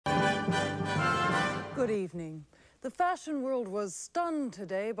Good evening. The fashion world was stunned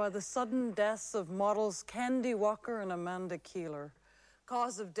today by the sudden deaths of models Candy Walker and Amanda Keeler.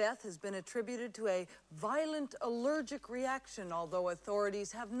 Cause of death has been attributed to a violent allergic reaction, although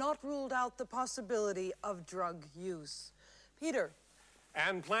authorities have not ruled out the possibility of drug use. Peter.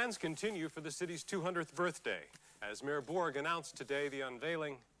 And plans continue for the city's 200th birthday. As Mayor Borg announced today the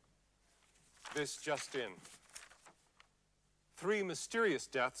unveiling, this just in. 3 mysterious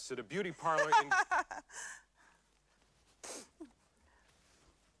deaths at a beauty parlor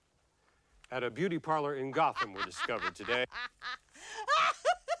in Gotham were discovered today.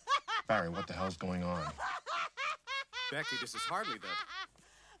 Barry, what the hell's going on? Becky, this is hardly the...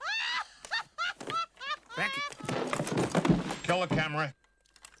 Becky! Kill the camera.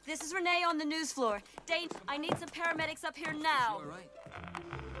 This is Renee on the news floor. Dane, I need some paramedics up here now. All right.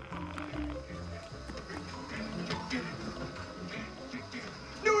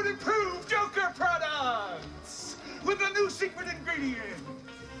 New and improved Joker products with a new secret ingredient.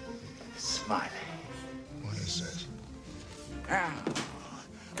 Smiley. What is this? Now,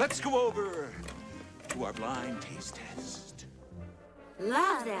 let's go over to our blind taste test.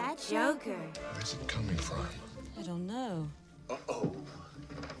 Love that Joker. Where's it coming from? I don't know. Uh-oh.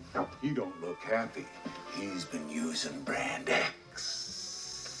 You don't look happy. He's been using Brand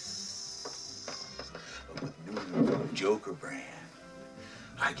X. But with new and improved Joker brand,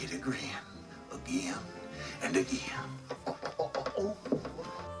 I get a grin again and again.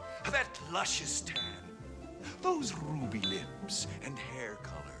 That luscious tan, those ruby lips and hair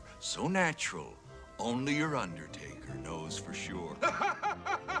color, so natural, only your Undertaker knows for sure.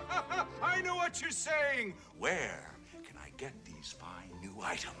 I know what you're saying. Where can I get these fine new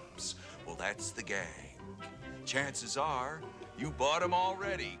items? Well, that's the gang. Chances are you bought them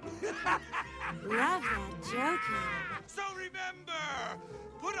already. Love that Joker. So remember,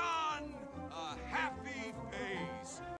 put